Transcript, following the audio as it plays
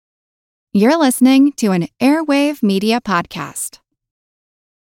You're listening to an Airwave Media Podcast.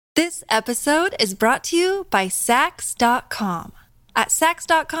 This episode is brought to you by Sax.com. At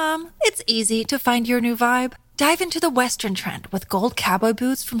Sax.com, it's easy to find your new vibe. Dive into the Western trend with gold cowboy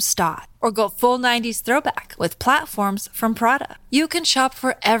boots from Stott, or go full 90s throwback with platforms from Prada. You can shop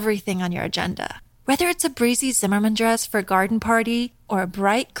for everything on your agenda, whether it's a breezy Zimmermann dress for a garden party or a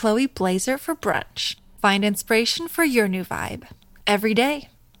bright Chloe blazer for brunch. Find inspiration for your new vibe every day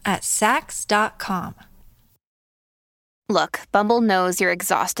at Sax.com. Look, Bumble knows you're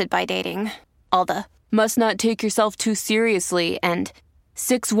exhausted by dating. All the, must not take yourself too seriously, and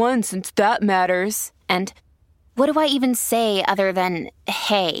 6'1" since that matters, and what do I even say other than,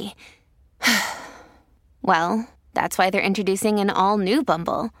 hey? Well, that's why they're introducing an all-new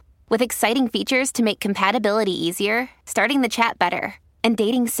Bumble, with exciting features to make compatibility easier, starting the chat better, and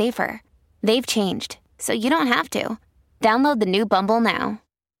dating safer. They've changed, so you don't have to. Download the new Bumble now.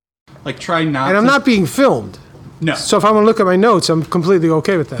 Try not to... And I'm not being filmed. No. So if I'm going to look at my notes, I'm completely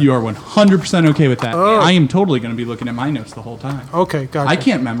okay with that. You are 100% okay with that. Oh. I am totally going to be looking at my notes the whole time. Okay, gotcha. I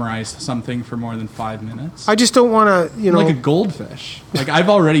can't memorize something for more than 5 minutes. I just don't want to, I'm like a goldfish. I've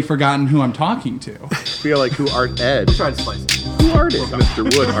already forgotten who I'm talking to. I feel like who art Ed. We'll try to spice it. Who art it? Mr.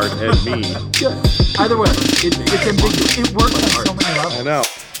 Wood art Ed me. Good. Either way, it's ambiguous. It works on so many levels. I know.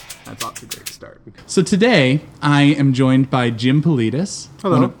 That's off to a great start. So today, I am joined by Jim Politis.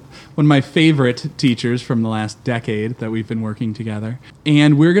 Hello. One of my favorite teachers from the last decade that we've been working together.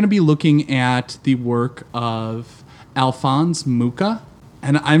 And we're going to be looking at the work of Alphonse Mucha.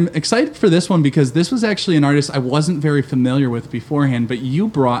 And I'm excited for this one because this was actually an artist I wasn't very familiar with beforehand, but you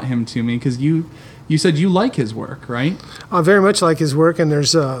brought him to me because you said you like his work, right? I very much like his work, and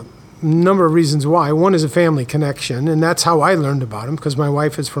there's a number of reasons why. One is a family connection, and that's how I learned about him, because my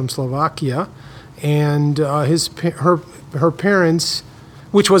wife is from Slovakia, and her parents,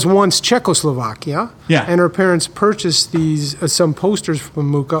 which was once Czechoslovakia, and her parents purchased these some posters from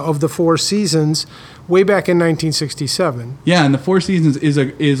Mucha of the Four Seasons way back in 1967. Yeah, and the Four Seasons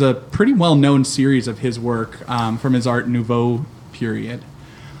is a pretty well-known series of his work from his Art Nouveau period.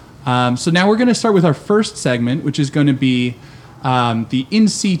 So now we're going to start with our first segment, which is going to be the in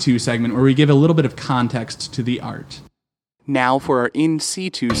situ segment, where we give a little bit of context to the art. Now for our in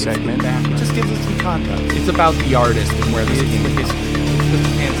situ segment. It just gives us some context. It's about the artist and where this came from. It's the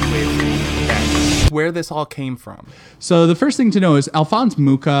fancy way of saying that. Where this all came from. So the first thing to know is Alphonse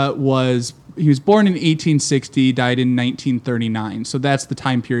Mucha was born in 1860, died in 1939. So that's the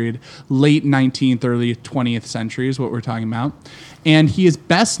time period, late 19th, early 20th century is what we're talking about. And he is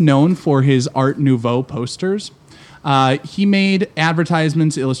best known for his Art Nouveau posters. He made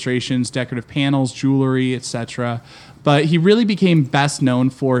advertisements, illustrations, decorative panels, jewelry, etc. But he really became best known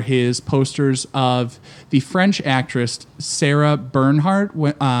for his posters of the French actress Sarah Bernhardt.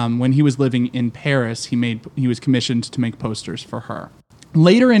 When he was living in Paris, he was commissioned to make posters for her.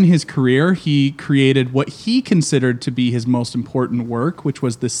 Later in his career, he created what he considered to be his most important work, which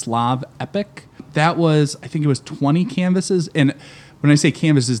was the Slav epic. That was, I think it was 20 canvases, and when I say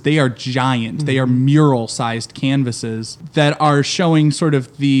canvases, they are giant. Mm-hmm. They are mural-sized canvases that are showing sort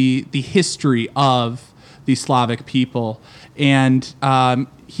of the history of the Slavic people. And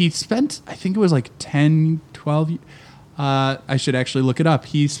he spent, I think it was like 10, 12, I should actually look it up.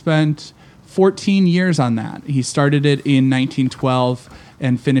 He spent 14 years on that. He started it in 1912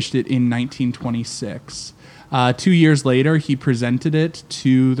 and finished it in 1926. 2 years later, he presented it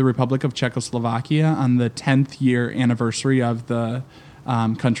to the Republic of Czechoslovakia on the 10th year anniversary of the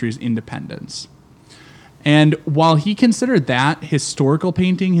country's independence. And while he considered that historical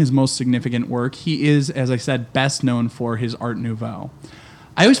painting his most significant work, he is, as I said, best known for his Art Nouveau.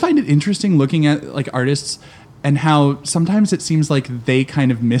 I always find it interesting looking at artists and how sometimes it seems like they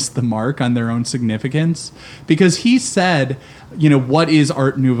kind of miss the mark on their own significance. Because he said, what is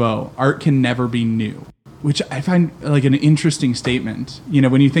Art Nouveau? Art can never be new. Which I find like an interesting statement,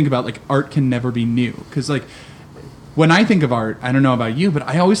 when you think about art can never be new. Because when I think of art, I don't know about you, but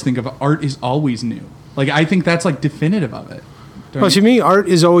I always think of art is always new. I think that's definitive of it. Well, to me, art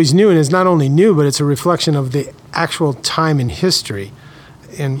is always new, and it's not only new, but it's a reflection of the actual time in history.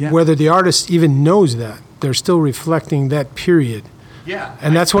 And whether the artist even knows that, they're still reflecting that period. Yeah.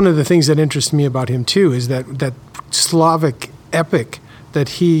 And that's one of the things that interests me about him, too, is that Slavic epic that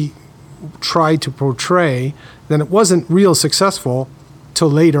he tried to portray, then it wasn't real successful till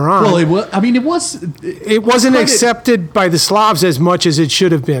later on. Well, it wasn't accepted by the Slavs as much as it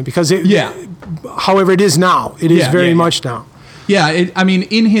should have been, because however it is now, it is very much now. Yeah,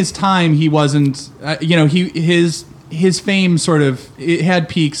 in his time, he wasn't, his fame sort of, it had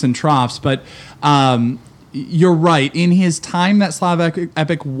peaks and troughs, but you're right. In his time, that Slavic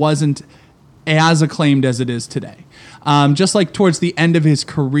epic wasn't as acclaimed as it is today. Just like towards the end of his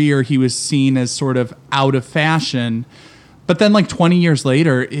career, he was seen as sort of out of fashion. But then like 20 years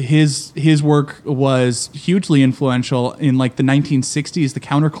later, his work was hugely influential in like the 1960s, the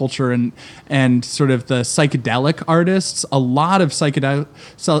counterculture and sort of the psychedelic artists. A lot of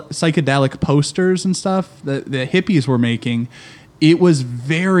psychedelic posters and stuff that the hippies were making. It was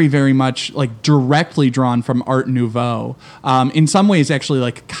very, very much like directly drawn from Art Nouveau. In some ways, actually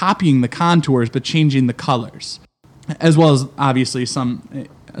like copying the contours, but changing the colors, as well as obviously some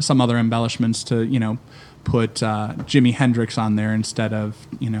other embellishments to, put Jimi Hendrix on there instead of,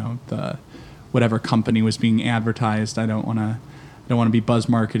 the whatever company was being advertised. I don't want to be buzz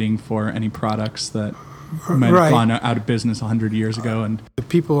marketing for any products that might have gone out of business 100 years ago. And the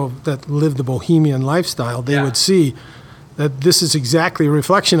people that live the bohemian lifestyle, they would see that this is exactly a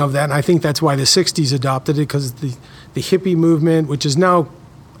reflection of that. And I think that's why the 60s adopted it, because the hippie movement, which is now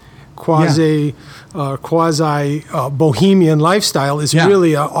quasi bohemian lifestyle, is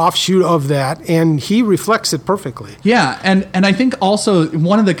really an offshoot of that, and he reflects it perfectly. Yeah, and I think also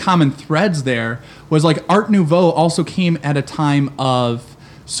one of the common threads there was like Art Nouveau also came at a time of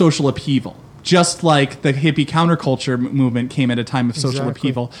social upheaval. Just like the hippie counterculture movement came at a time of social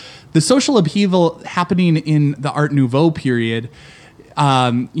upheaval. The social upheaval happening in the Art Nouveau period,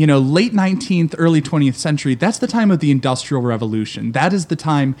 late 19th, early 20th century, that's the time of the Industrial Revolution. That is the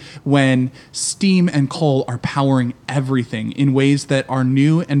time when steam and coal are powering everything in ways that are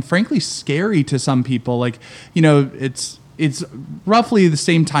new and frankly scary to some people. Like, it's roughly the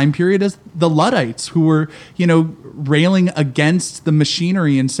same time period as the Luddites, who were, railing against the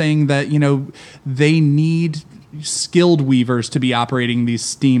machinery and saying that, they need skilled weavers to be operating these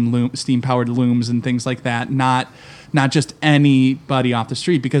steam-powered looms and things like that, not just anybody off the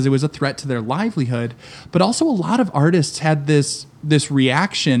street, because it was a threat to their livelihood. But also a lot of artists had this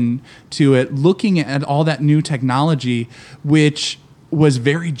reaction to it, looking at all that new technology, which was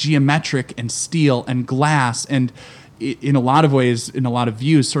very geometric and steel and glass and in a lot of ways, in a lot of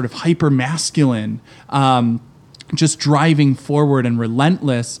views, sort of hyper masculine, just driving forward and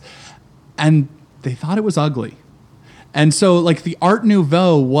relentless. And they thought it was ugly. And so like the Art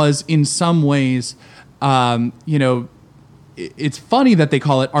Nouveau was in some ways, it's funny that they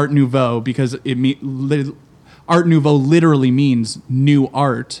call it Art Nouveau, because Art Nouveau literally means new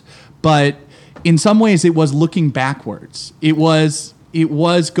art. But in some ways it was looking backwards. It was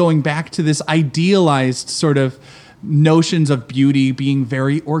going back to this idealized sort of notions of beauty being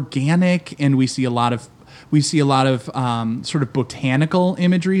very organic, and we see a lot of sort of botanical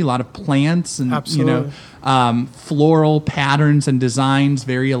imagery, a lot of plants and floral patterns and designs,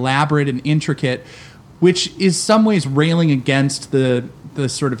 very elaborate and intricate, which is some ways railing against the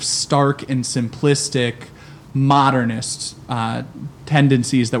sort of stark and simplistic modernist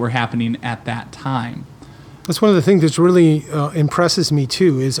tendencies that were happening at that time. That's one of the things that's really impresses me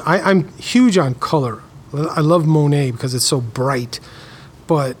too. Is I'm huge on color. I love Monet because it's so bright,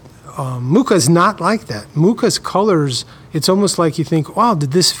 but Mucha is not like that. Mucha's colors, it's almost like you think, wow,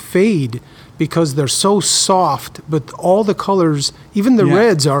 did this fade? Because they're so soft, but all the colors, even the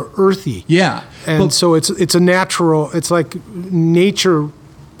reds, are earthy. Yeah. And so it's a natural, it's like nature,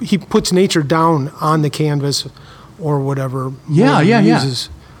 he puts nature down on the canvas or whatever.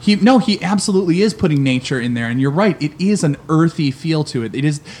 He absolutely is putting nature in there. And you're right, it is an earthy feel to it.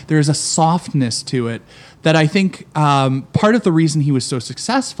 There is a softness to it that I think part of the reason he was so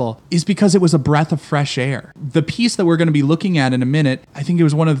successful is because it was a breath of fresh air. The piece that we're going to be looking at in a minute, I think it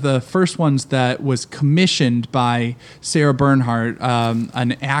was one of the first ones that was commissioned by Sarah Bernhardt,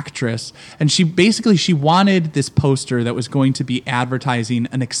 an actress. And she wanted this poster that was going to be advertising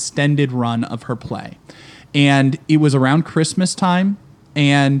an extended run of her play. And it was around Christmas time,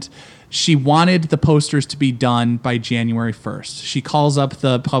 and she wanted the posters to be done by January 1st. She calls up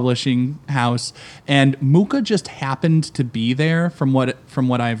the publishing house, and Mucha just happened to be there. From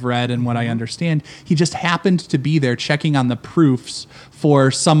what I've read and what I understand, he just happened to be there checking on the proofs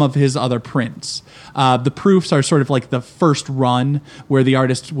for some of his other prints. The proofs are sort of like the first run where the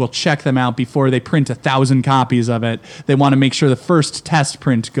artist will check them out before they print 1,000 copies of it. They want to make sure the first test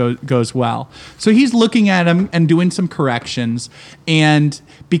print goes well. So he's looking at them and doing some corrections. And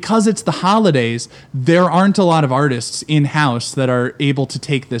because it's the holidays, there aren't a lot of artists in-house that are able to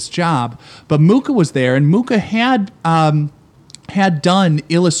take this job. But Mucha was there, and Mucha had done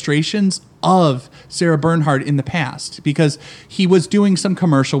illustrations of Sarah Bernhardt in the past, because he was doing some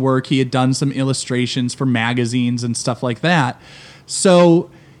commercial work. He had done some illustrations for magazines and stuff like that. So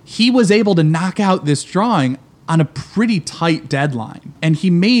he was able to knock out this drawing on a pretty tight deadline. And he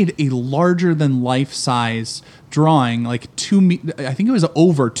made a larger than life size drawing, like I think it was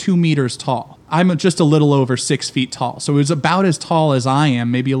over 2 meters tall. I'm just a little over 6 feet tall. So it was about as tall as I am,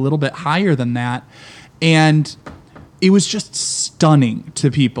 maybe a little bit higher than that. And it was just stunning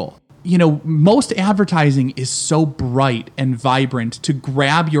to people. You know, most advertising is so bright and vibrant to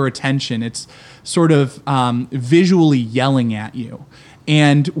grab your attention. It's sort of visually yelling at you.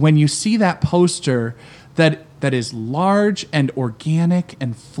 And when you see that poster that is large and organic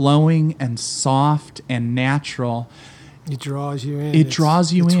and flowing and soft and natural, it draws you in. It's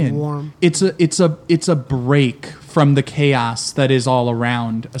warm. It's a break from the chaos that is all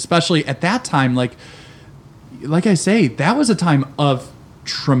around, especially at that time. Like I say, that was a time of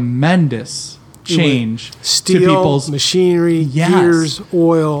tremendous change. Steel, to people's machinery, gears,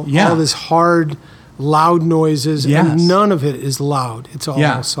 oil, all this hard, loud noises, and none of it is loud. It's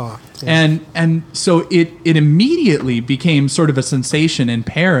all soft. Yeah. And so it immediately became sort of a sensation in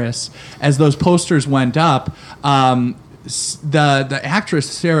Paris as those posters went up. The actress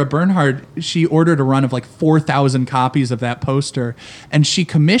Sarah Bernhardt, she ordered a run of like 4,000 copies of that poster, and she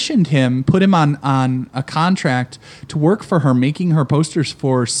commissioned him, put him on a contract to work for her, making her posters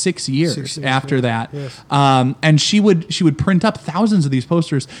for 6 years after that. Yes. And she would print up thousands of these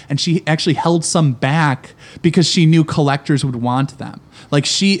posters, and she actually held some back because she knew collectors would want them. Like,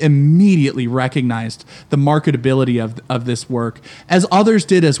 she immediately recognized the marketability of this work, as others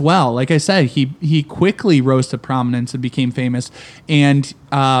did as well. Like I said, he quickly rose to prominence and became famous. And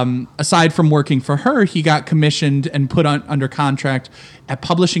aside from working for her, he got commissioned and put under contract at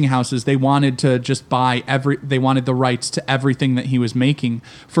publishing houses. They wanted to just they wanted the rights to everything that he was making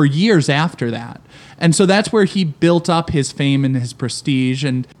for years after that. And so that's where he built up his fame and his prestige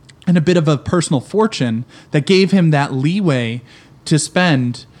and a bit of a personal fortune that gave him that leeway to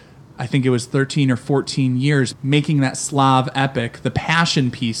spend, I think it was 13 or 14 years, making that Slav epic, the passion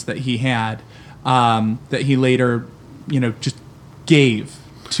piece that he had, that he later, just gave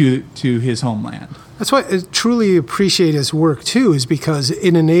to his homeland. That's why I truly appreciate his work, too, is because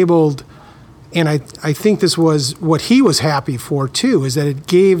it enabled, and I think this was what he was happy for, too, is that it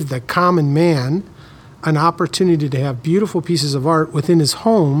gave the common man an opportunity to have beautiful pieces of art within his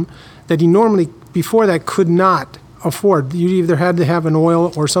home that he normally, before that, could not afford. You either had to have an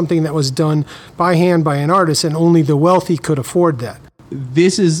oil or something that was done by hand by an artist, and only the wealthy could afford that.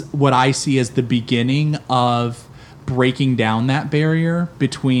 This is what I see as the beginning of breaking down that barrier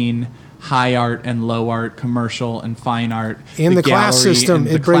between high art and low art, commercial and fine art, and the class system.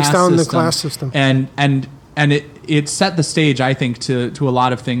 It breaks down the class system, and it set the stage, I think, to a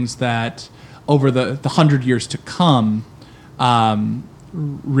lot of things that over the 100 years to come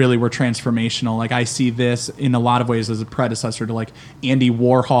really were transformational. Like, I see this in a lot of ways as a predecessor to like Andy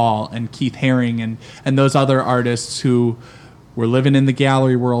Warhol and Keith Haring and those other artists who were living in the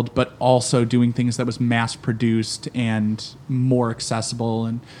gallery world, but also doing things that was mass produced and more accessible.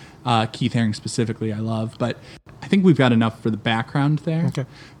 And Keith Haring specifically I love, but I think we've got enough for the background there. Okay.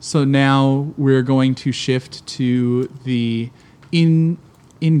 So now we're going to shift to the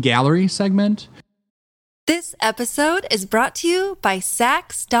in-gallery segment. This episode is brought to you by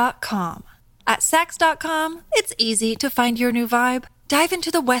Saks.com. At Saks.com, it's easy to find your new vibe. Dive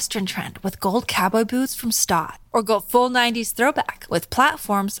into the Western trend with gold cowboy boots from Stott, or go full 90s throwback with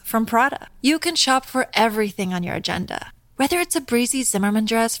platforms from Prada. You can shop for everything on your agenda, whether it's a breezy Zimmermann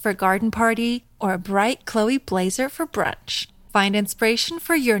dress for a garden party or a bright Chloe blazer for brunch. Find inspiration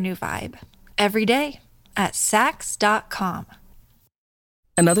for your new vibe every day at Saks.com.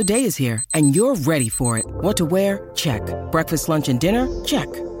 Another day is here, and you're ready for it. What to wear? Check. Breakfast, lunch, and dinner?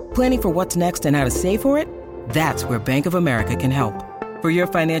 Check. Planning for what's next and how to save for it? That's where Bank of America can help. For your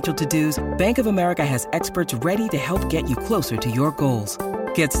financial to-dos, Bank of America has experts ready to help get you closer to your goals.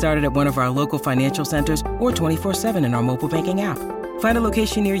 Get started at one of our local financial centers or 24/7 in our mobile banking app. Find a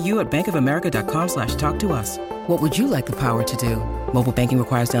location near you at bankofamerica.com/talktous. What would you like the power to do? Mobile banking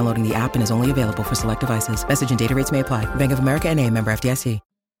requires downloading the app and is only available for select devices. Message and data rates may apply. Bank of America N.A., member FDIC.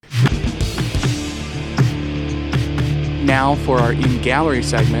 Now for our in-gallery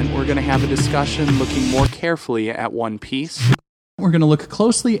segment, we're going to have a discussion looking more carefully at one piece. We're going to look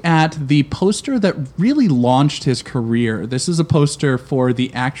closely at the poster that really launched his career. This is a poster for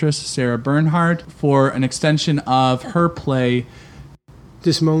the actress Sarah Bernhardt for an extension of her play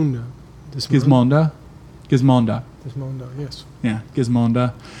Gizmonda, yes. Yeah,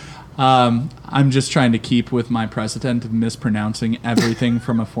 Gizmonda. I'm just trying to keep with my precedent of mispronouncing everything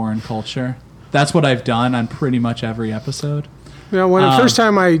from a foreign culture. That's what I've done on pretty much every episode. Yeah, when the first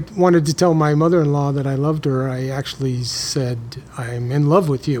time I wanted to tell my mother-in-law that I loved her, I actually said, "I'm in love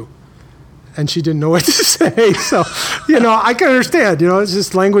with you." and she didn't know what to say. So, I can understand. It's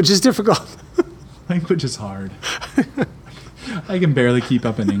just language is difficult. Language is hard. I can barely keep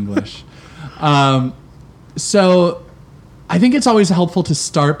up in English. So I think it's always helpful to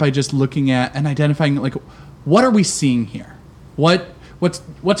start by just looking at and identifying, like, what are we seeing here?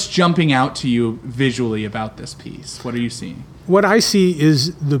 What's jumping out to you visually about this piece? What are you seeing? What I see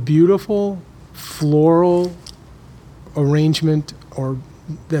is the beautiful floral arrangement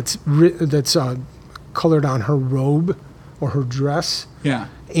that's colored on her robe or her dress. Yeah.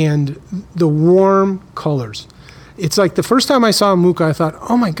 And the warm colors. It's like the first time I saw Mucha, I thought,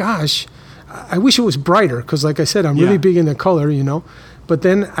 oh my gosh, I wish it was brighter, because like I said, I'm really big into color, But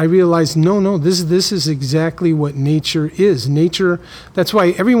then I realized, no, this is exactly what nature is. Nature, that's why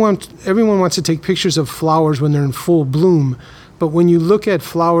everyone wants to take pictures of flowers when they're in full bloom. But when you look at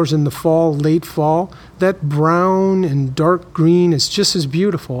flowers in the fall, late fall, that brown and dark green is just as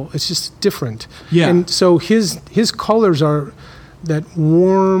beautiful. It's just different. Yeah. And so his colors are that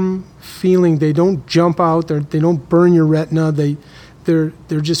warm feeling. They don't jump out. They don't burn your retina. They're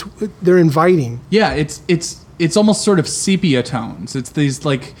inviting. Yeah, it's almost sort of sepia tones. It's these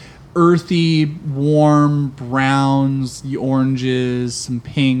like earthy, warm browns, oranges, some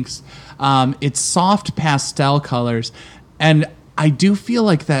pinks. It's soft pastel colors. And I do feel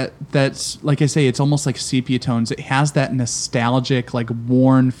like that's, like I say, it's almost like sepia tones. It has that nostalgic, like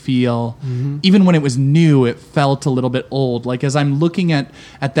worn feel. Mm-hmm. Even when it was new, it felt a little bit old. Like as I'm looking at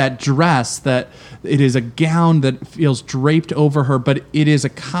that dress, that it is a gown that feels draped over her, but it is a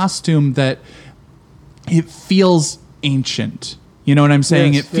costume that it feels ancient. You know what I'm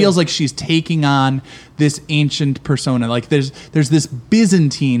saying? Yes, it feels like she's taking on this ancient persona. Like there's this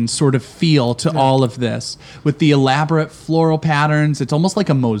Byzantine sort of feel to all of this with the elaborate floral patterns. It's almost like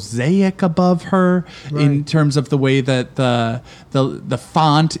a mosaic above her in terms of the way that the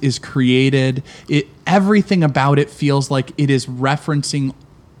font is created. Everything about it feels like it is referencing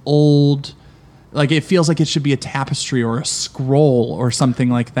old. Like it feels like it should be a tapestry or a scroll or something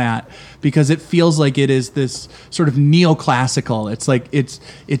like that, because it feels like it is this sort of neoclassical. It's like it's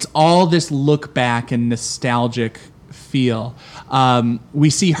all this look back and nostalgic feel. We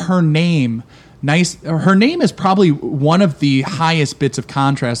see her name. Her name is probably one of the highest bits of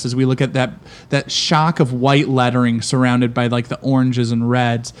contrast as we look at that shock of white lettering surrounded by like the oranges and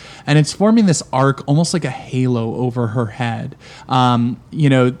reds, and it's forming this arc almost like a halo over her head.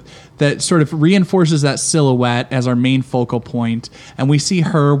 That sort of reinforces that silhouette as our main focal point. And we see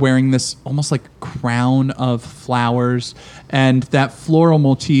her wearing this almost like crown of flowers. And that floral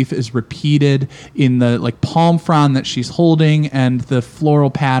motif is repeated in the like palm frond that she's holding and the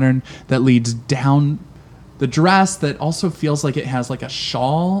floral pattern that leads down the dress that also feels like it has like a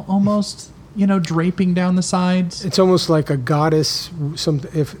shawl almost, draping down the sides. It's almost like a goddess.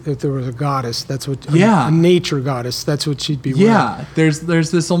 If there was a goddess, that's what. A nature goddess. That's what she'd be wearing. Yeah, there's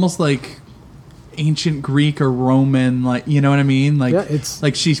this almost like ancient Greek or Roman, like you know what I mean. Like it's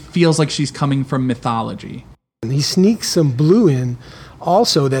like she feels like she's coming from mythology. And he sneaks some blue in,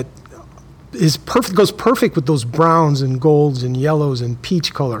 also that is perfect. Goes perfect with those browns and golds and yellows and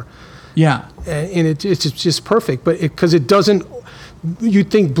peach color. Yeah, and it's just perfect. But because it doesn't. You'd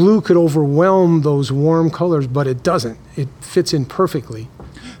think blue could overwhelm those warm colors, but it doesn't. It fits in perfectly.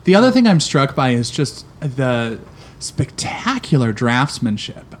 The other thing I'm struck by is just the spectacular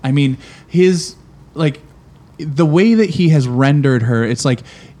draftsmanship. I mean, the way that he has rendered her, it's like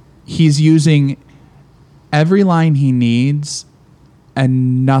he's using every line he needs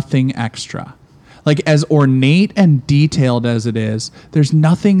and nothing extra. Like as ornate and detailed as it is, there's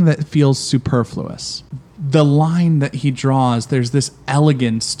nothing that feels superfluous. The line that he draws, there's this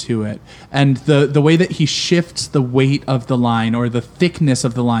elegance to it. And the way that he shifts the weight of the line or the thickness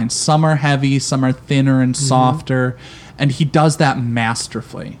of the line. Some are heavy, some are thinner and softer. And he does that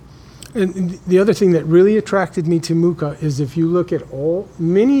masterfully. And the other thing that really attracted me to Mucha is if you look at all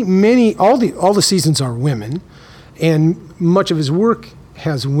the seasons are women, and much of his work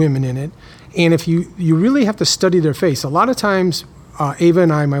has women in it. And if you really have to study their face. A lot of times,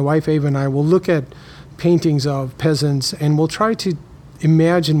 my wife Ava and I will look at paintings of peasants and we'll try to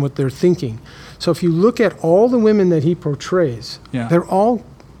imagine what they're thinking. So if you look at all the women that he portrays, they're all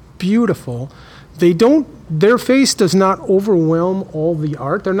beautiful. Their face does not overwhelm all the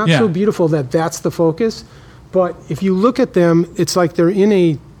art. They're not so beautiful that that's the focus. But if you look at them, it's like they're in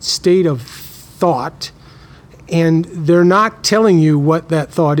a state of thought and they're not telling you what that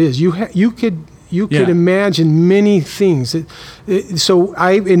thought is. You could imagine many things. So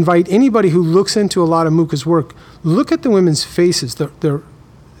I invite anybody who looks into a lot of Mucha's work, look at the women's faces.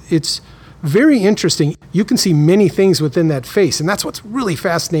 It's very interesting. You can see many things within that face, and that's what's really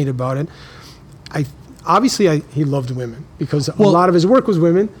fascinating about it. he loved women because a lot of his work was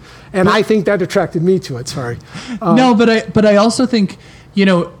women, and I think that attracted me to it. Sorry. No, but I also think,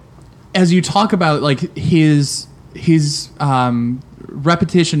 as you talk about like his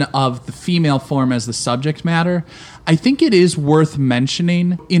repetition of the female form as the subject matter, I think it is worth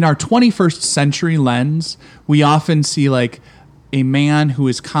mentioning in our 21st century lens, we often see like a man who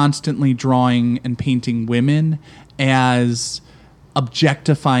is constantly drawing and painting women as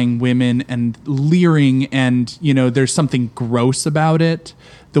objectifying women and leering, and there's something gross about it.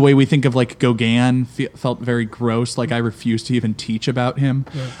 The way we think of like Gauguin felt very gross. Like I refuse to even teach about him.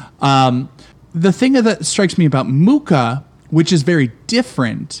 Yeah. The thing that strikes me about Mucha, which is very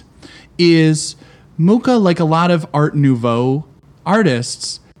different, is Mucha, like a lot of Art Nouveau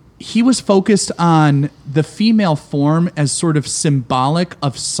artists, he was focused on the female form as sort of symbolic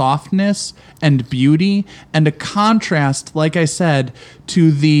of softness and beauty, and a contrast, like I said,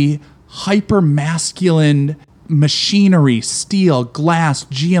 to the hyper-masculine machinery, steel, glass,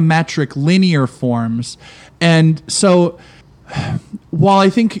 geometric, linear forms. And so while I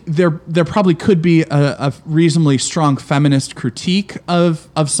think there probably could be a reasonably strong feminist critique of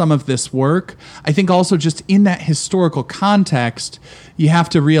some of this work, I think also just in that historical context, you have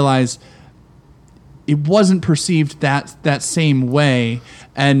to realize it wasn't perceived that same way.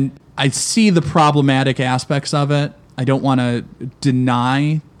 And I see the problematic aspects of it. I don't want to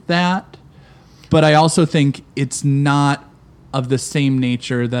deny that. But I also think it's not of the same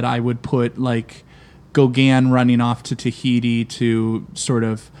nature that I would put like Gauguin running off to Tahiti to sort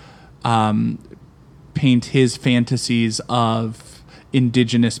of paint his fantasies of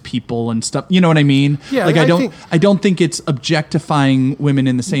indigenous people and stuff. You know what I mean? Yeah. Like I don't think it's objectifying women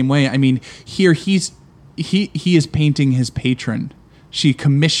in the same way. I mean, here he is painting his patron. She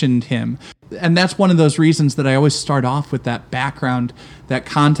commissioned him. And that's one of those reasons that I always start off with that background, that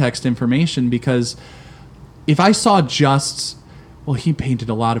context information, because if I saw just, well, he painted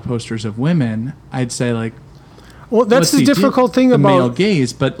a lot of posters of women, I'd say like, well, that's the difficult thing about male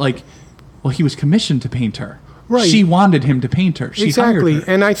gaze, but like, well, he was commissioned to paint her. Right. She wanted him to paint her. She exactly. hired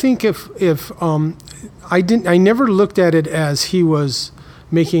her. And I think if I never looked at it as he was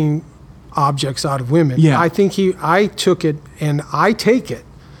making objects out of women. Yeah. I think I took it, and I take it,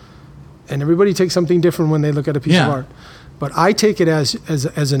 and everybody takes something different when they look at a piece of art, but I take it as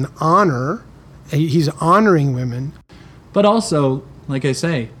an honor. He's honoring women. But also, like I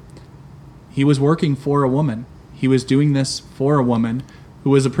say, he was working for a woman. He was doing this for a woman who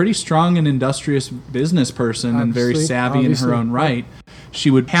was a pretty strong and industrious business person and very savvy in her own right. She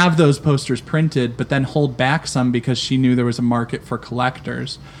would have those posters printed, but then hold back some because she knew there was a market for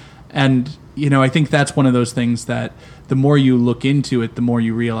collectors. And, I think that's one of those things that the more you look into it, the more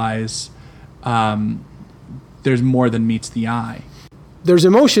you realize there's more than meets the eye. There's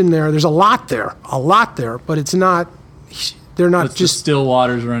emotion there. There's a lot there, but it's not, they're not it's just still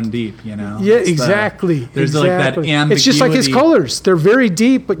waters run deep, Yeah, it's exactly. There's like that ambiguity. It's just like his colors. They're very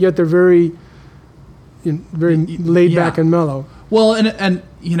deep, but yet they're very laid back and mellow. Well, and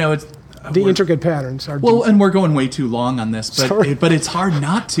it's the intricate patterns are well, deep. and we're going way too long on this, but it's hard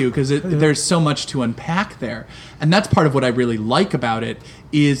not to because there's so much to unpack there, and that's part of what I really like about it.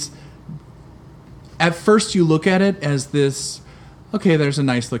 Is at first you look at it as this, okay, there's a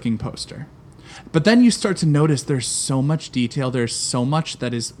nice looking poster, but then you start to notice there's so much detail. There's so much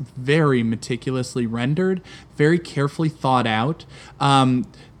that is very meticulously rendered, very carefully thought out.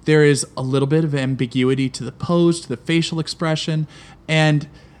 There is a little bit of ambiguity to the pose, to the facial expression, and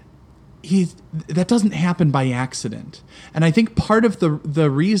that doesn't happen by accident. And I think part of the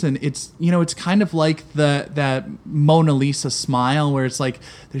reason it's kind of like that Mona Lisa smile where it's like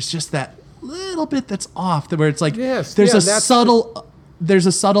there's just that little bit that's off, where it's like there's a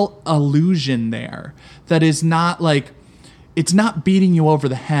subtle illusion there that is not like, it's not beating you over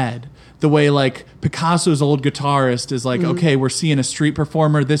the head the way like Picasso's old guitarist is like, okay, we're seeing a street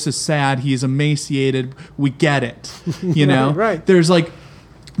performer, this is sad, he's emaciated, we get it, right. There's like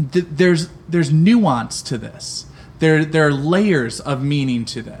there's nuance to this. There are layers of meaning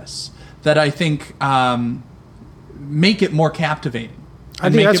to this that I think make it more captivating. I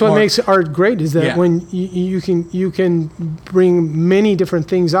think that's what makes art great, is that when you can bring many different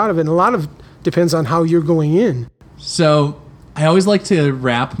things out of it, and a lot of depends on how you're going in. So I always like to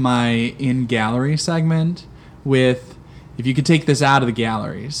wrap my in-gallery segment with, if you could take this out of the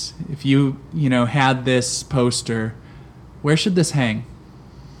galleries, if you had this poster, where should this hang?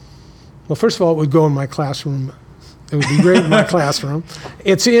 Well, first of all, it would go in my classroom. It would be great in my classroom.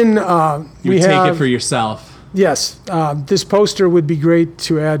 It's in. You would take it for yourself. Yes, this poster would be great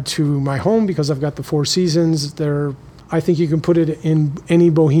to add to my home because I've got the Four Seasons. I think you can put it in any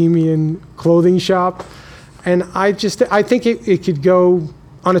bohemian clothing shop. And I think it could go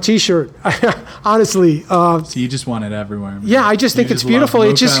on a T-shirt, honestly. So you just want it everywhere. Man. Yeah, I just think it's beautiful.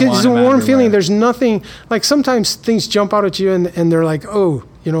 It just gives a warm feeling. There's nothing, like sometimes things jump out at you and they're like, oh,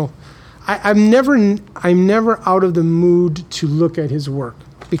 you know, I'm never out of the mood to look at his work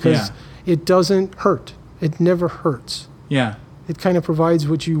because it doesn't hurt. It never hurts. Yeah. It kind of provides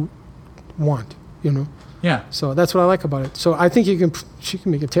what you want, you know. Yeah. So that's what I like about it. So I think she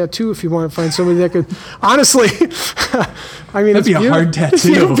can make a tattoo if you want to find somebody that could, honestly, I mean, that'd be a hard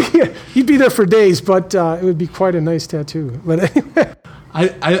tattoo. You'd be there for days, but it would be quite a nice tattoo. But anyway.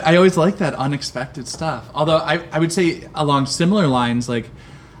 I always like that unexpected stuff. Although I would say along similar lines, like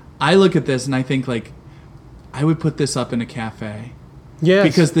I look at this and I think like I would put this up in a cafe. Yes.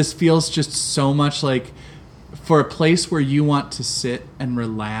 Because this feels just so much like for a place where you want to sit and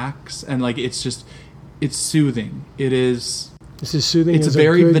relax and like it's soothing. It is. This is soothing. It's a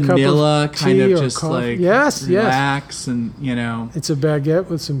very vanilla kind of just coffee. like relax and you know. It's a baguette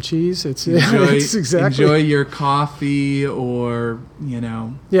with some cheese. Enjoy your coffee or you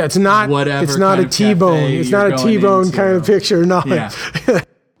know. Yeah, it's not whatever. It's not a T-bone. It's not a T-bone kind of picture. No. Yeah.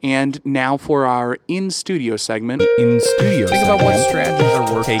 And now for our in-studio segment. In-studio Think about what strategies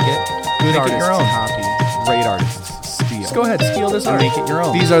are working. Take it. Good artists your own. Copy. Great artists steal. Just go ahead, steal this art. Make it your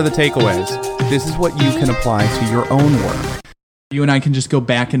own. These are the takeaways. This is what you can apply to your own work. You and I can just go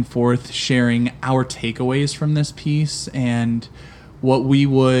back and forth sharing our takeaways from this piece and what we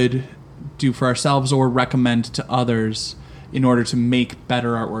would do for ourselves or recommend to others in order to make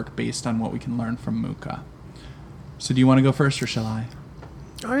better artwork based on what we can learn from Mucha. So do you want to go first or shall I?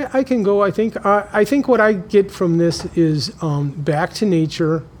 I can go. I think what I get from this is back to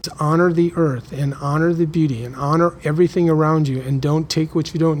nature, to honor the earth and honor the beauty and honor everything around you and don't take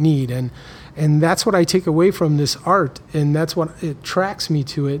what you don't need. And that's what I take away from this art, and that's what attracts me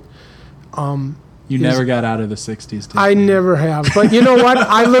to it. You never got out of the 60s, did you? I never have. But you know what?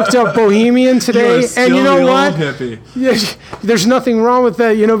 I looked up Bohemian today, and you know what? Yeah, there's nothing wrong with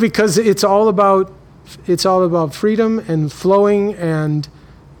that, you know, because it's all about freedom and flowing, and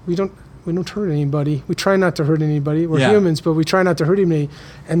we don't hurt anybody. We try not to hurt anybody. We're humans, but we try not to hurt anybody.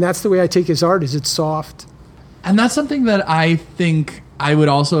 And that's the way I take his art, is it's soft. And that's something that I think I would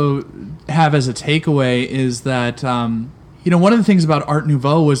also have as a takeaway is that, you know, one of the things about Art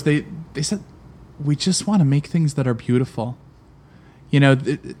Nouveau was they said, we just want to make things that are beautiful. You know,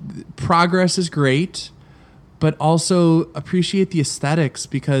 progress is great, but also appreciate the aesthetics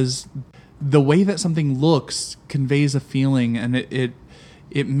because the way that something looks conveys a feeling and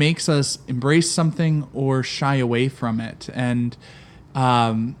it makes us embrace something or shy away from it. And,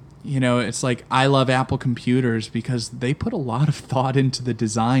 you know, it's like I love Apple computers because they put a lot of thought into the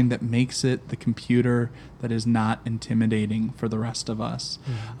design that makes it the computer that is not intimidating for the rest of us.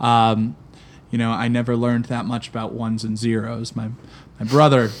 Mm-hmm. You know, I never learned that much about ones and zeros. My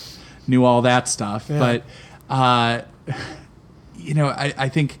brother knew all that stuff. Yeah. But, you know, I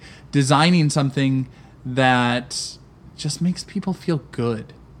think designing something that just makes people feel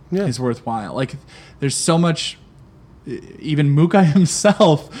good is worthwhile. Like, there's so much. Even Mucha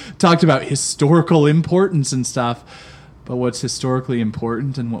himself talked about historical importance and stuff. But what's historically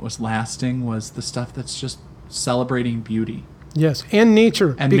important and what was lasting was the stuff that's just celebrating beauty. Yes, and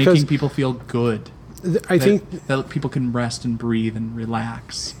nature. And making people feel good. I think that people can rest and breathe and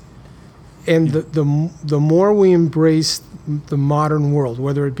relax. And the more we embrace the modern world,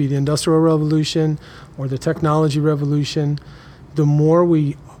 whether it be the Industrial Revolution or the technology revolution, the more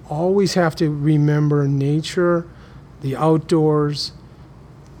we always have to remember nature, the outdoors,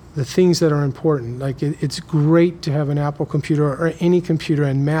 the things that are important. Like it's great to have an Apple computer or any computer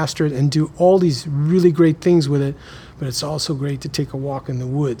and master it and do all these really great things with it, but it's also great to take a walk in the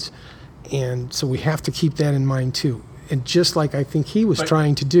woods. And so we have to keep that in mind too. And just like I think he was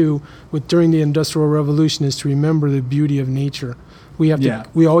trying to do during the Industrial Revolution is to remember the beauty of nature. We have to.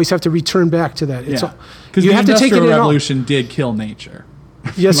 We always have to return back to that. Because the Industrial Revolution did kill nature.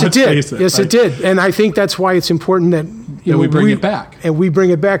 Yes, it did. It did. And I think that's why it's important that we bring it back. And we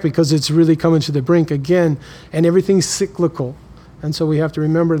bring it back because it's really coming to the brink again, and everything's cyclical. And so we have to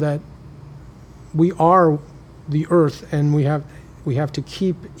remember that we are the earth, and we have to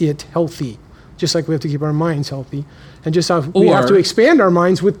keep it healthy, just like we have to keep our minds healthy. And just we have to expand our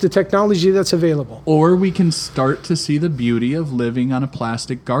minds with the technology that's available. Or we can start to see the beauty of living on a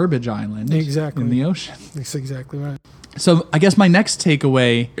plastic garbage island in the ocean. That's exactly right. So I guess my next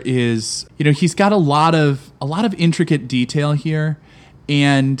takeaway is, you know, he's got a lot of intricate detail here,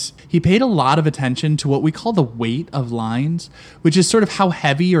 And he paid a lot of attention to what we call the weight of lines, which is sort of how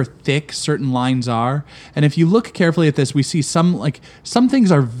heavy or thick certain lines are. And if you look carefully at this, we see some things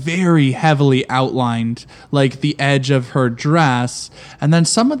are very heavily outlined, like the edge of her dress. And then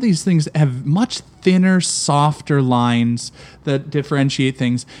some of these things have much thinner, softer lines that differentiate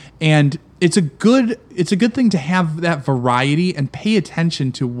things. And it's a good thing to have that variety and pay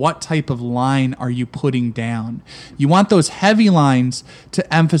attention to what type of line are you putting down. You want those heavy lines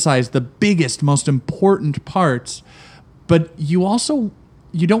to emphasize the biggest, most important parts, but you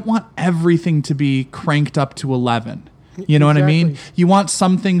don't want everything to be cranked up to 11. You know what I mean? You want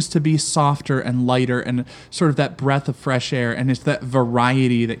some things to be softer and lighter and sort of that breath of fresh air, and it's that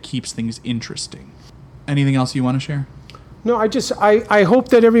variety that keeps things interesting. Anything else you want to share? No, I hope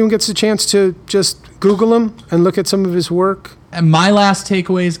that everyone gets a chance to just Google him and look at some of his work. And my last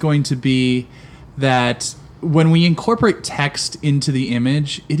takeaway is going to be that when we incorporate text into the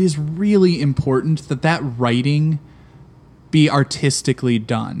image, it is really important that writing be artistically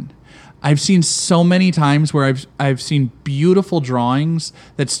done. I've seen so many times where I've seen beautiful drawings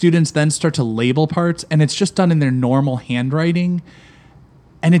that students then start to label parts, and it's just done in their normal handwriting,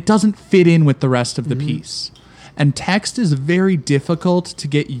 and it doesn't fit in with the rest of the piece. And text is very difficult to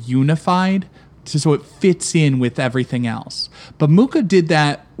get unified so it fits in with everything else. But Mucha did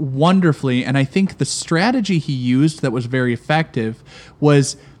that wonderfully, and I think the strategy he used that was very effective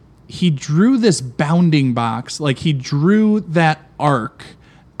was he drew this bounding box, like he drew that arc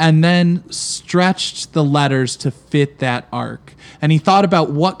and then stretched the letters to fit that arc. And he thought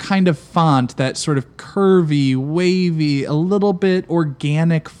about what kind of font, that sort of curvy, wavy, a little bit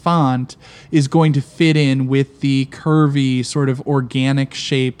organic font is going to fit in with the curvy, sort of organic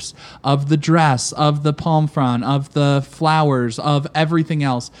shapes of the dress, of the palm frond, of the flowers, of everything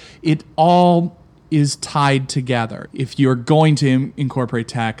else. It all is tied together. If you're going to incorporate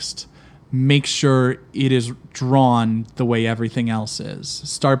text, make sure it is drawn the way everything else is.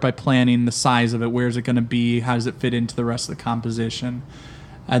 Start by planning the size of it. Where's it going to be? How does it fit into the rest of the composition?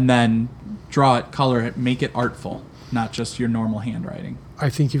 And then draw it, color it, make it artful, not just your normal handwriting. I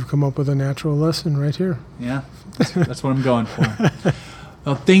think you've come up with a natural lesson right here. Yeah, that's what I'm going for.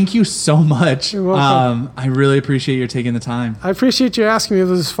 Well, thank you so much. You're welcome. I really appreciate your taking the time. I appreciate you asking me. It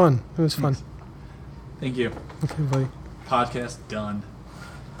was fun. It was fun. Thank you. Okay, buddy. Podcast done.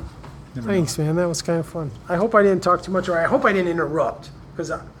 Thanks, man. That was kind of fun. I hope I didn't talk too much, or I hope I didn't interrupt, because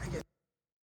I get